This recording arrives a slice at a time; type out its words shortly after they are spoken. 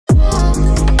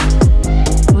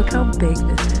big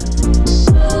this is.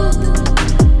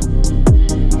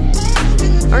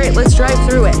 All right, let's drive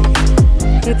through it.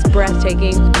 It's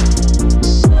breathtaking.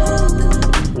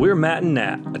 We're Matt and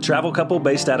Nat, a travel couple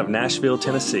based out of Nashville,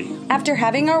 Tennessee. After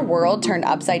having our world turned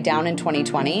upside down in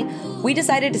 2020, we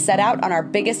decided to set out on our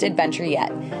biggest adventure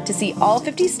yet, to see all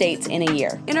 50 states in a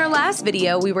year. In our last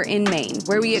video, we were in Maine,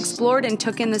 where we explored and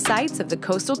took in the sights of the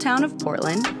coastal town of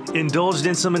Portland, Indulged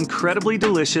in some incredibly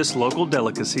delicious local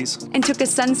delicacies. and took a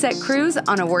sunset cruise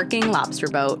on a working lobster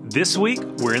boat. This week,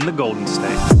 we're in the Golden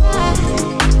State.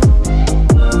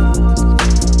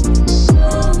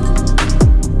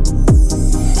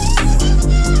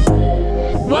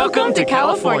 Welcome to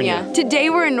California. Today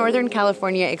we're in Northern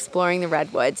California exploring the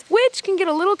Redwoods, which can get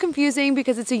a little confusing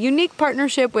because it's a unique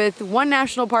partnership with 1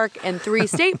 national park and 3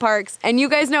 state parks. And you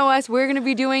guys know us, we're gonna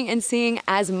be doing and seeing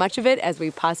as much of it as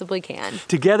we possibly can.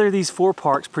 Together, these 4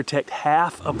 parks protect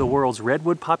half of the world's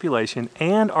redwood population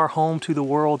and are home to the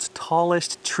world's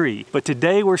tallest tree. But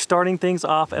today we're starting things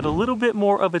off at a little bit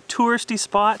more of a touristy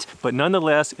spot, but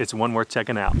nonetheless, it's one worth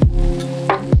checking out.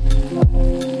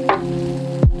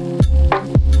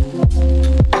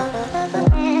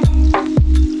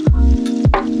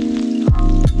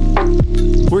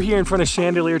 We're here in front of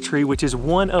Chandelier Tree, which is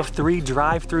one of 3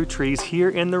 drive-through trees here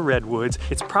in the Redwoods.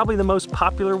 It's probably the most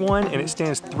popular one, and it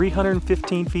stands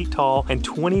 315 feet tall and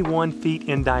 21 feet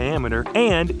in diameter,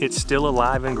 and it's still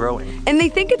alive and growing. And they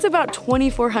think it's about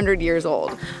 2,400 years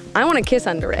old. I wanna kiss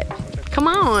under it. Come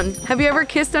on, have you ever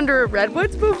kissed under a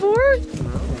Redwoods before?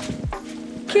 No.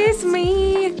 Kiss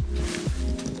me.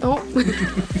 Oh.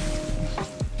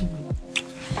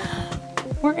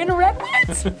 We're in a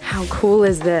Redwoods? How cool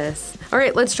is this? All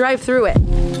right, let's drive through it.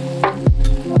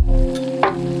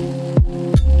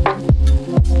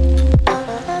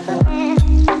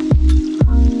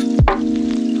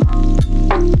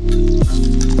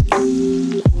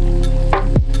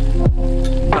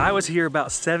 I was here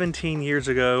about 17 years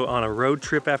ago on a road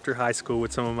trip after high school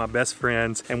with some of my best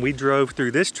friends, and we drove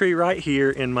through this tree right here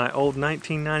in my old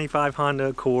 1995 Honda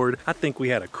Accord. I think we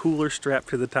had a cooler strapped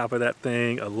to the top of that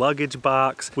thing, a luggage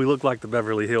box. We looked like the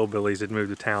Beverly Hillbillies had moved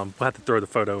to town. We'll have to throw the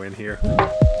photo in here.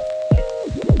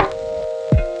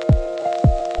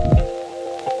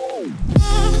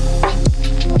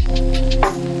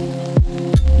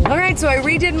 So I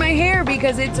redid my hair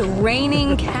because it's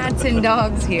raining cats and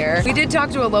dogs here. We did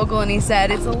talk to a local and he said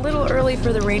it's a little early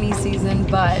for the rainy season,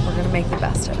 but we're gonna make the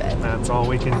best of it. That's all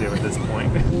we can do at this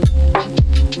point.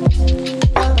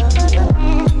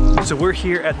 So we're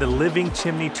here at the Living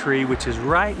Chimney Tree, which is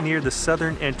right near the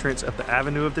southern entrance of the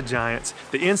Avenue of the Giants.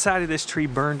 The inside of this tree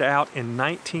burned out in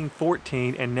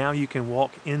 1914, and now you can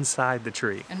walk inside the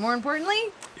tree. And more importantly,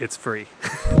 it's free.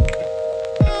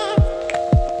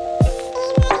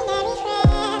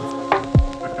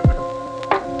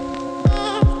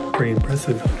 Pretty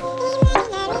impressive.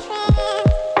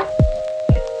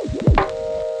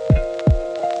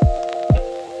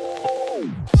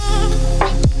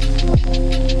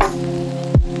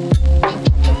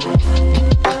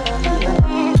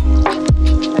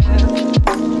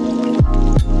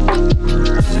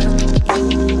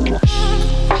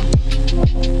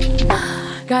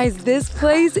 guys, this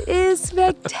place is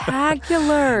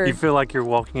spectacular. You feel like you're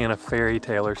walking in a fairy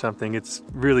tale or something. It's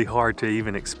really hard to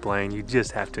even explain. You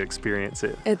just have to experience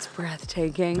it. It's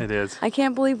breathtaking. It is. I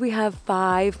can't believe we have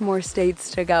 5 more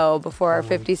states to go before our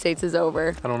 50 states is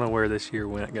over. I don't know where this year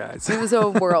went, guys. It was a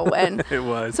whirlwind. It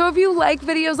was. So if you like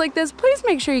videos like this, please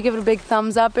make sure you give it a big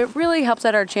thumbs up. It really helps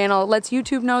out our channel. It lets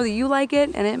YouTube know that you like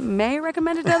it, and it may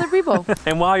recommend it to other people.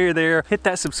 And while you're there, hit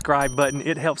that subscribe button.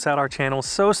 It helps out our channel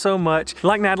so much.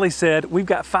 Like Natalie said, we've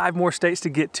got 5 more states to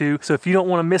get to, so if you don't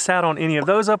want to miss out on any of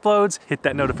those uploads, hit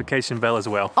that notification bell as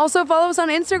well. Also follow us on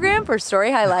Instagram for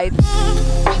story highlights.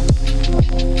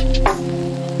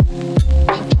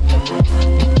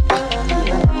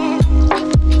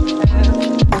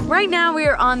 Right now we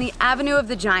are on the Avenue of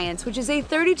the Giants, which is a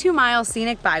 32-mile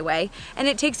scenic byway, and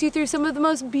it takes you through some of the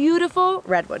most beautiful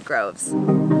redwood groves.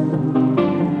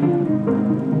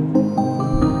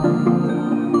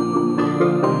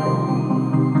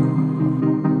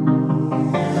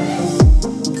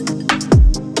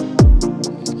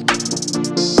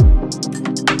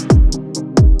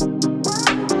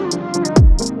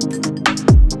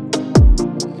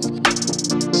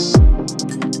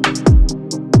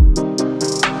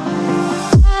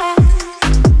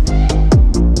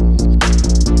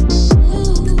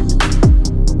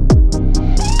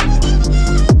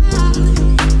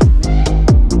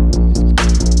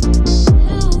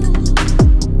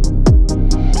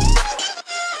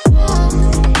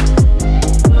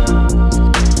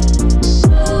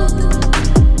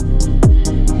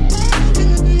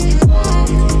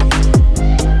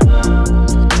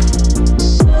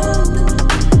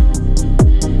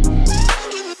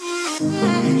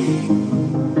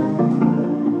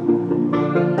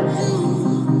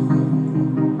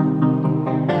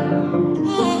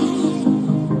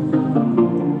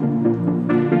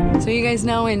 guys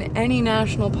know, in any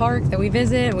national park that we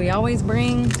visit, we always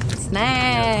bring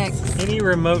snacks. Any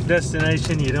remote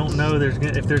destination you don't know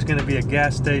if there's gonna be a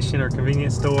gas station or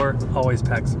convenience store, always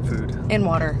pack some food. And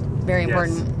water, very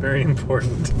important. Yes, very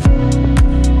important.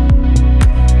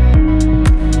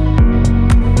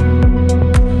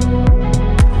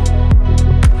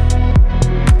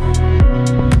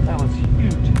 That was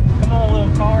huge. Come on,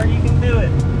 little car, you can do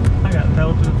it. I got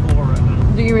fell to the floor right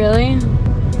now. Do you really?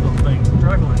 Little thing's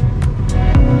struggling.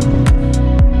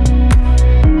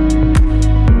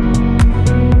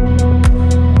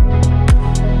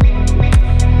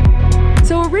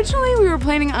 Originally, we were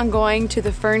planning on going to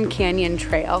the Fern Canyon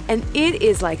Trail, and it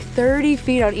is like 30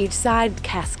 feet on each side,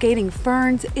 cascading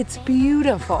ferns. It's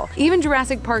beautiful. Even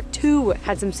Jurassic Park 2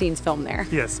 had some scenes filmed there.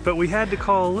 Yes, but we had to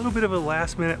call a little bit of a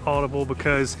last-minute audible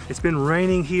because it's been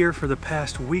raining here for the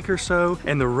past week or so,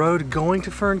 and the road going to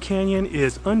Fern Canyon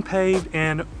is unpaved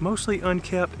and mostly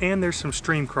unkept, and there's some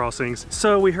stream crossings.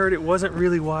 So we heard it wasn't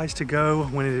really wise to go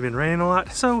when it had been raining a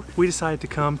lot, so we decided to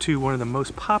come to one of the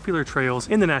most popular trails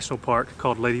in the national park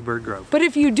called Lady Bird Grove. But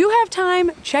if you do have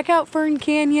time, check out Fern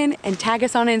Canyon and tag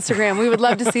us on Instagram. We would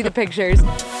love to see the pictures.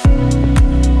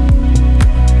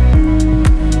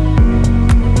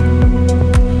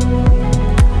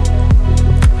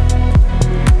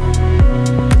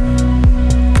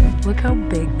 Look how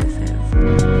big this is.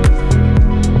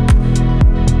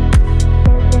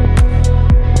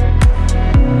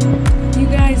 You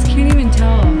guys can't even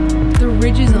tell. The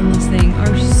ridges on this thing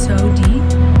are so deep.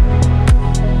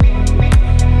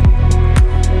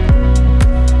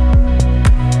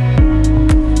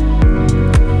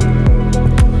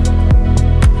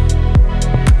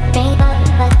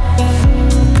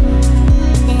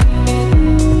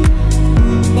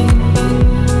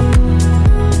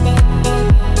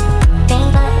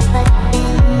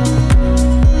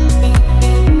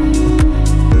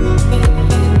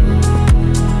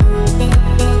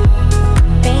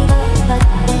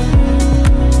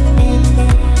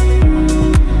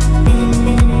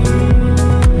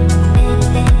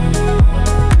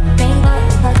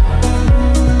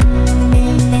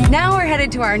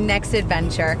 Our next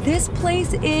adventure. This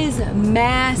place is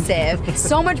massive.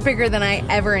 So much bigger than I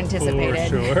ever anticipated.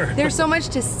 For sure. There's so much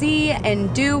to see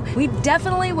and do. We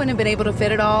definitely wouldn't have been able to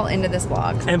fit it all into this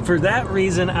vlog. And for that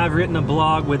reason, I've written a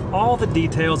blog with all the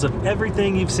details of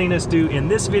everything you've seen us do in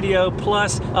this video,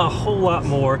 plus a whole lot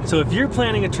more. So if you're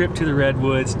planning a trip to the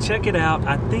Redwoods, check it out.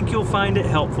 I think you'll find it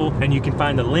helpful, and you can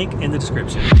find the link in the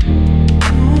description.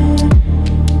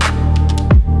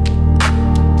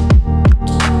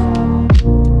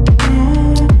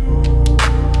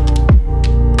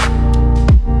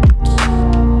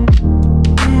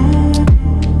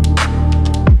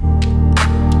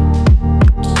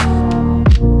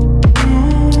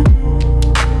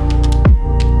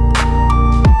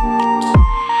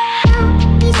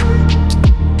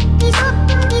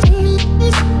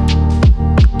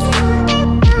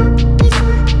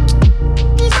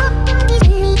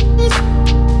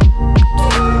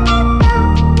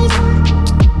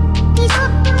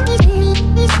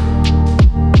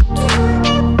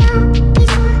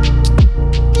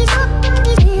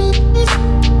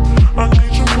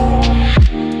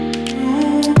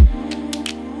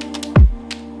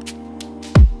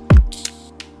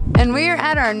 And we are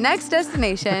at our next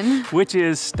destination, which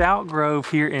is Stout Grove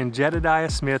here in Jedediah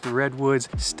Smith Redwoods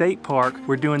State Park.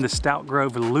 We're doing the Stout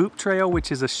Grove Loop Trail,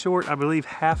 which is a short, I believe,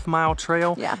 half-mile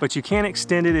trail. Yeah. But you can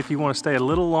extend it if you want to stay a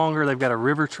little longer. They've got a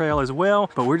river trail as well,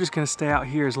 but we're just going to stay out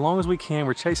here as long as we can.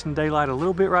 We're chasing daylight a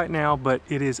little bit right now, but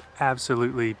it is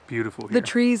absolutely beautiful here. The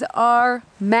trees are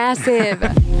massive.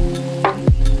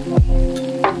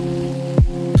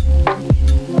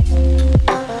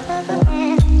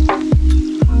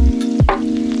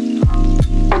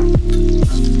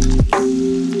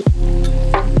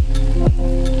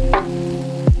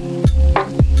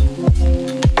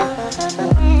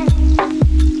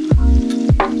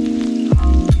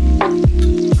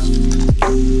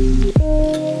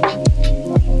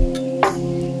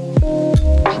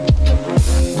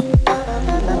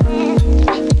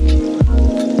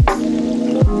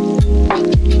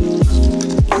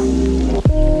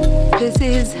 This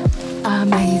is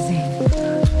amazing.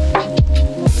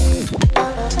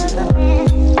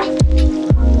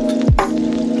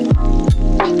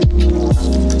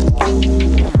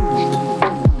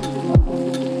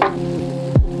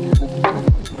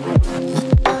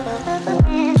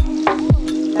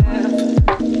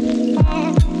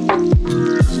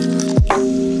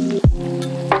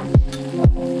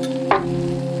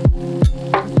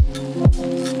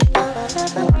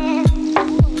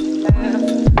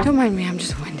 Don't mind me, I'm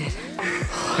just winded.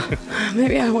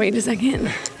 maybe I'll wait a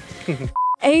second.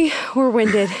 A, we're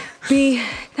winded. B,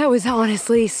 that was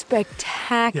honestly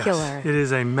spectacular. Yes, it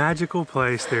is a magical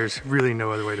place. There's really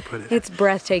no other way to put it. It's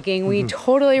breathtaking. We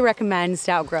totally recommend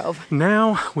Stout Grove.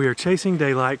 Now we are chasing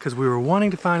daylight because we were wanting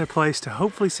to find a place to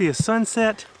hopefully see a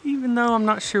sunset, even though I'm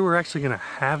not sure we're actually gonna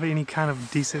have any kind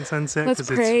of decent sunset Let's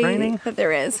because pray it's raining. that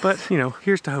there is. But you know,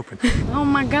 here's to hoping. Oh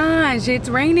my gosh, it's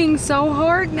raining so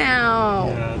hard now.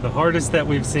 Yeah, the hardest that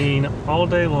we've seen all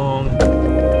day long.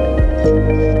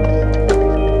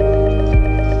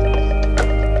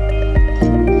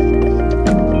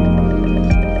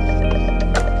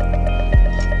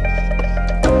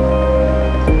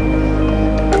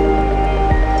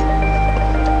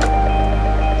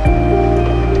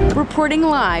 Reporting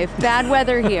live, bad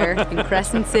weather here in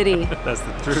Crescent City. That's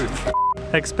the truth.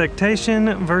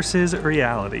 Expectation versus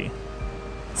reality.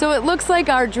 So it looks like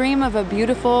our dream of a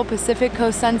beautiful Pacific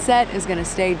Coast sunset is gonna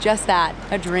stay just that,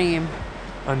 a dream.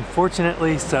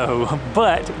 Unfortunately so,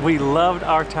 but we loved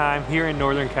our time here in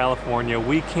Northern California.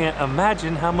 We can't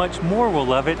imagine how much more we'll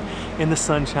love it in the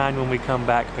sunshine when we come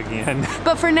back again.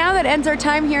 But for now, that ends our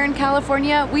time here in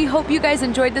California. We hope you guys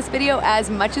enjoyed this video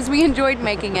as much as we enjoyed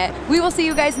making it. We will see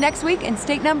you guys next week in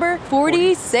state number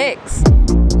 46.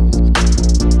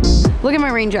 Look at my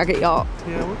rain jacket, y'all.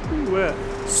 Yeah, we're pretty wet.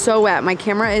 So wet. My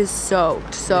camera is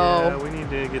soaked, so yeah, we need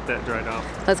to get that dried off.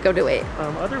 let's go do it.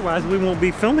 Otherwise, we won't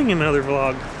be filming another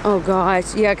vlog. Oh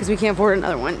gosh, yeah, because we can't afford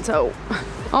another one, so.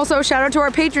 Also, shout out to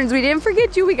our patrons. We didn't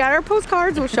forget you. We got our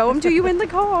postcards. We'll show them to you in the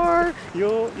car.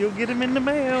 You'll get them in the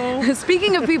mail.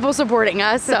 Speaking of people supporting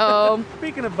us, so.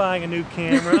 Speaking of buying a new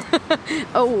camera.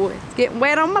 Oh, it's getting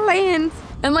wet on my lens.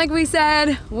 And like we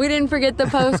said, we didn't forget the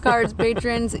postcards,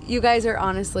 patrons. You guys are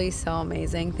honestly so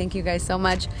amazing. Thank you guys so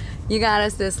much. You got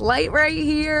us this light right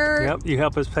here. Yep, you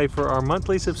help us pay for our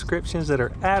monthly subscriptions that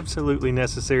are absolutely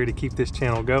necessary to keep this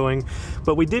channel going.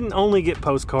 But we didn't only get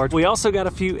postcards. We also got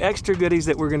a few extra goodies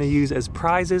that we're gonna use as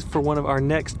prizes for one of our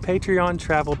next Patreon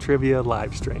travel trivia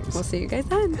live streams. We'll see you guys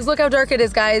then. Just look how dark it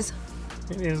is, guys.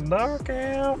 It is dark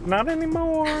out, not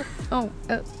anymore. Oh,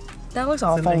 that looks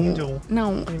awful. An angel.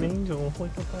 No. An angel,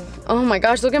 look at that. Oh my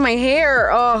gosh, look at my hair.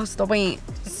 Oh, stop it.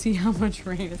 See how much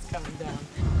rain is coming down.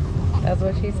 That's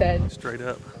what she said. Straight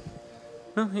up.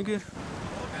 No, you're good.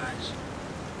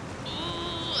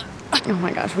 Oh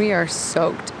my gosh, we are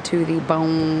soaked to the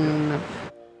bone.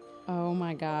 Oh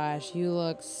my gosh, you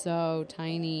look so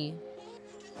tiny.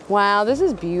 Wow, this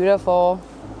is beautiful.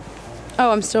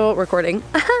 Oh, I'm still recording.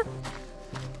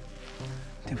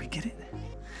 Did we get it?